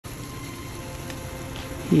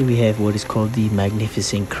Here we have what is called the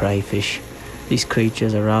magnificent crayfish. These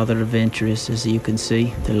creatures are rather adventurous, as you can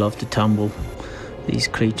see. They love to tumble. These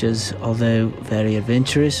creatures, although very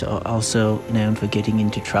adventurous, are also known for getting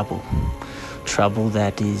into trouble. Trouble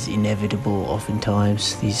that is inevitable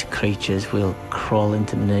oftentimes. These creatures will crawl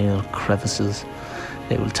into little crevices.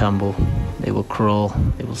 They will tumble. They will crawl.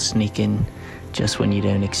 They will sneak in just when you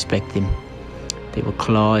don't expect them. They will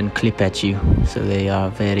claw and clip at you. So they are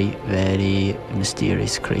very, very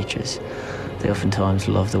mysterious creatures. They oftentimes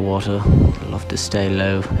love the water. They love to stay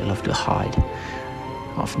low. They love to hide.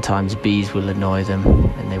 Oftentimes bees will annoy them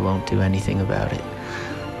and they won't do anything about it.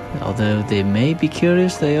 Although they may be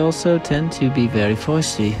curious, they also tend to be very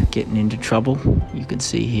feisty, getting into trouble. You can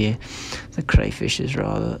see here the crayfish is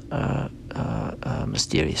rather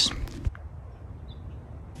mysterious.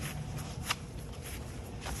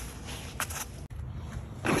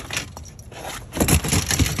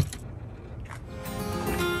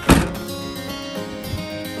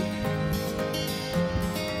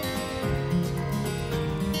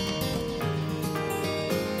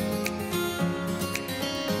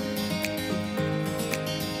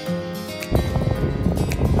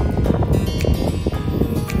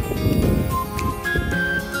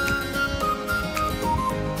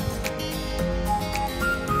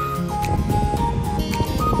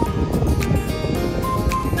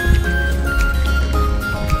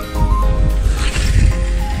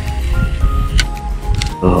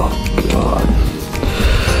 Oh, God.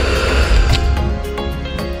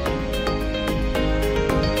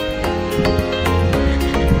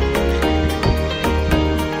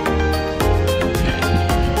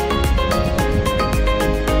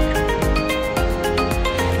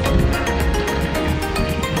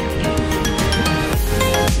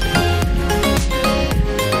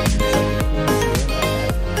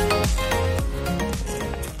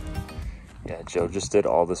 Yeah, Joe just did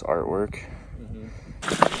all this artwork.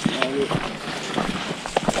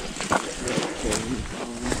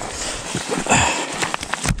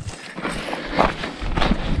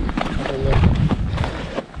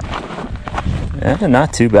 Yeah,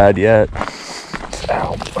 not too bad yet.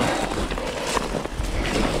 Ow.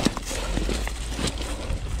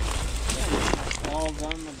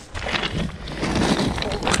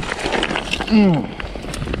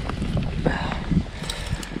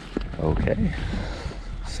 Okay.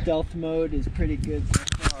 Stealth mode is pretty good so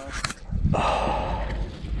far.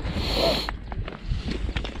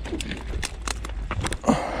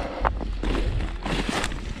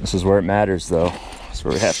 This is where it matters, though. This is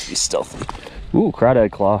where we have to be stealthy. Ooh,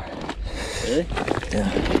 crawdad claw. Really? Yeah.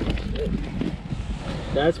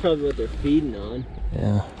 That's probably what they're feeding on.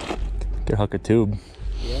 Yeah. Could hook a tube.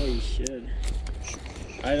 Yeah, you should.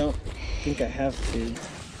 I don't think I have to.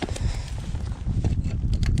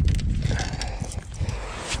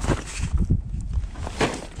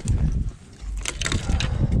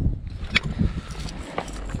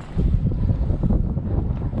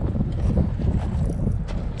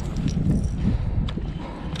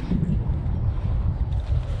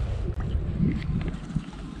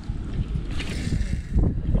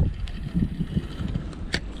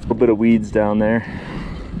 A bit of weeds down there.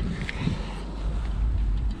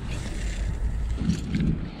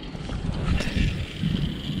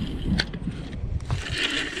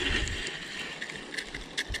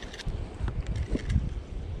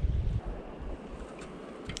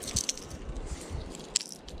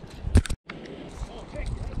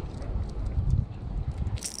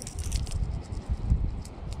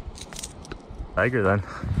 Tiger then,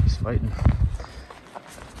 he's fighting.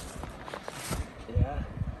 Yeah.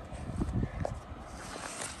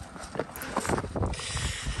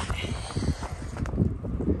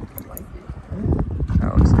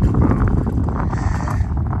 That looks like a bow.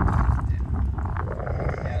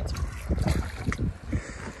 Yeah, it's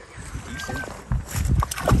decent.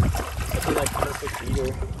 I feel like perfect eater.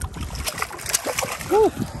 Woo!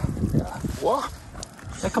 Yeah. What?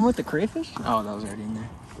 Did that come with the crayfish? Oh, that was already in there.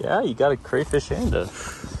 Yeah, you got a crayfish and a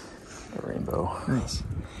rainbow. Nice.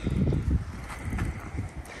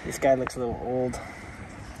 This guy looks a little old.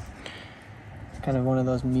 Kind of one of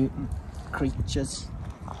those mutant creatures.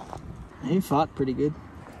 He fought pretty good.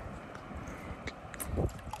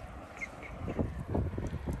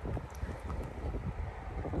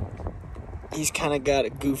 He's kind of got a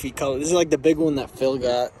goofy color. This is like the big one that Phil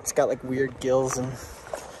got. It's got like weird gills and...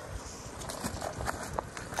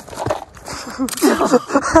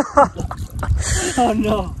 Oh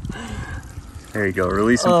no. There you go,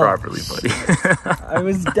 release him properly, buddy.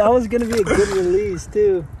 That was gonna be a good release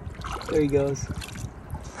too. There he goes.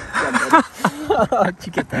 How'd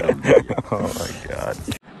you get that on video? Oh my God.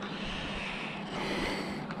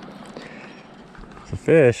 It's a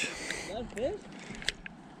fish. Is that a fish?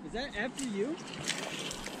 Is that after you?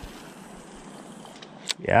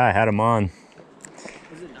 Yeah, I had him on.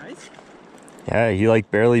 Was it nice? Yeah, he like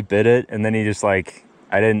barely bit it, and then he just like,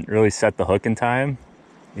 I didn't really set the hook in time.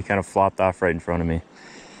 He kind of flopped off right in front of me.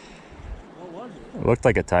 What was it? It looked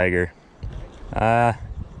like a tiger. It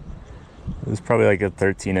was probably like a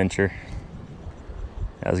 13-incher.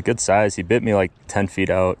 Yeah, it was a good size. He bit me like 10 feet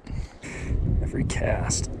out. Every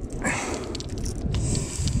cast.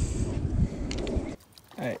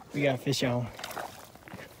 All right, we got a fish on.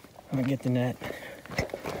 I'm gonna get the net.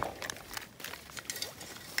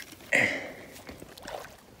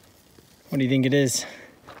 What do you think it is?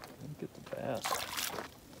 Get the bass.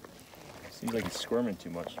 Seems like he's squirming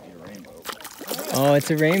too much to be a rainbow. Oh,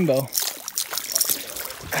 it's a rainbow.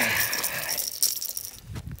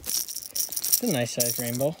 It's a nice sized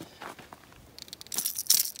rainbow.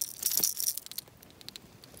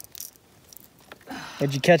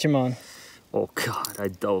 What'd you catch him on? Oh God, I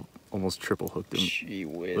almost triple hooked him. Gee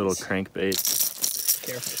whiz. Little crankbait.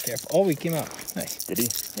 Careful, careful. Oh, he came out. Nice. Did he?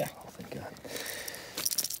 Yeah. Oh, thank God.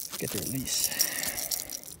 Let's get the release.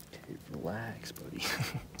 Okay, relax, buddy.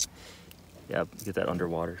 Yeah, get that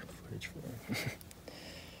underwater footage for him.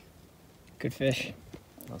 Good fish.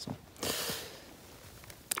 Awesome.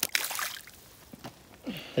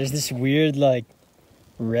 There's this weird, like,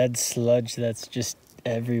 red sludge that's just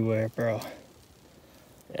everywhere, bro.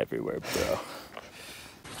 Everywhere, bro.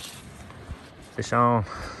 Fish on.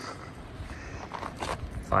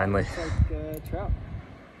 Finally. It's like trout.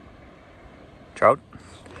 Trout?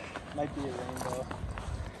 Might be a rainbow.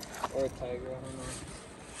 Or a tiger, I don't know.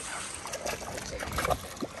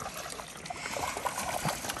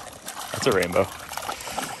 That's a rainbow.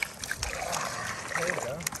 There you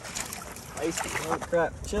go. Icy. Oh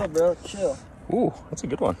crap. Chill, bro. Chill. Ooh, that's a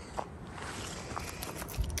good one.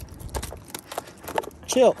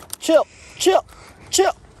 Chill. Chill. Chill.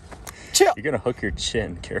 Chill. Chill. You're gonna hook your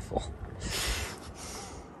chin. Careful.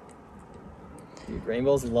 Dude,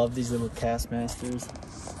 rainbows love these little castmasters.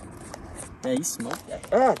 Yeah, you smoked that.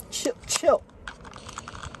 Ah, chill. Chill.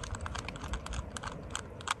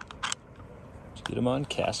 Did you get him on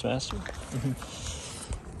Castmaster?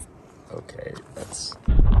 Okay, that's...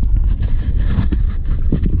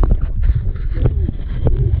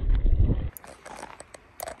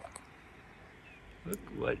 Look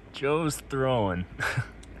what Joe's throwing.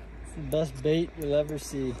 It's the best bait you'll ever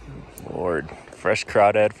see. Lord, fresh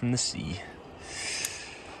crawdad from the sea.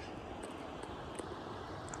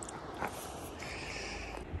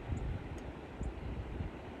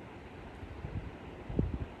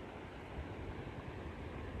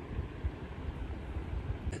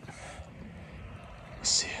 Let's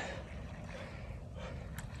see.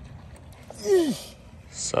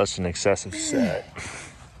 Such an excessive set.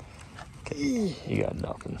 Okay, you got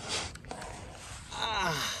nothing.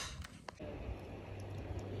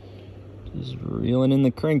 Just reeling in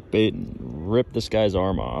the crankbait and rip this guy's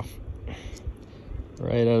arm off.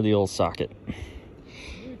 Right out of the old socket.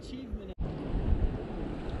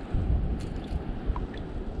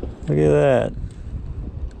 Look at that.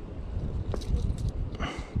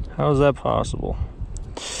 How is that possible?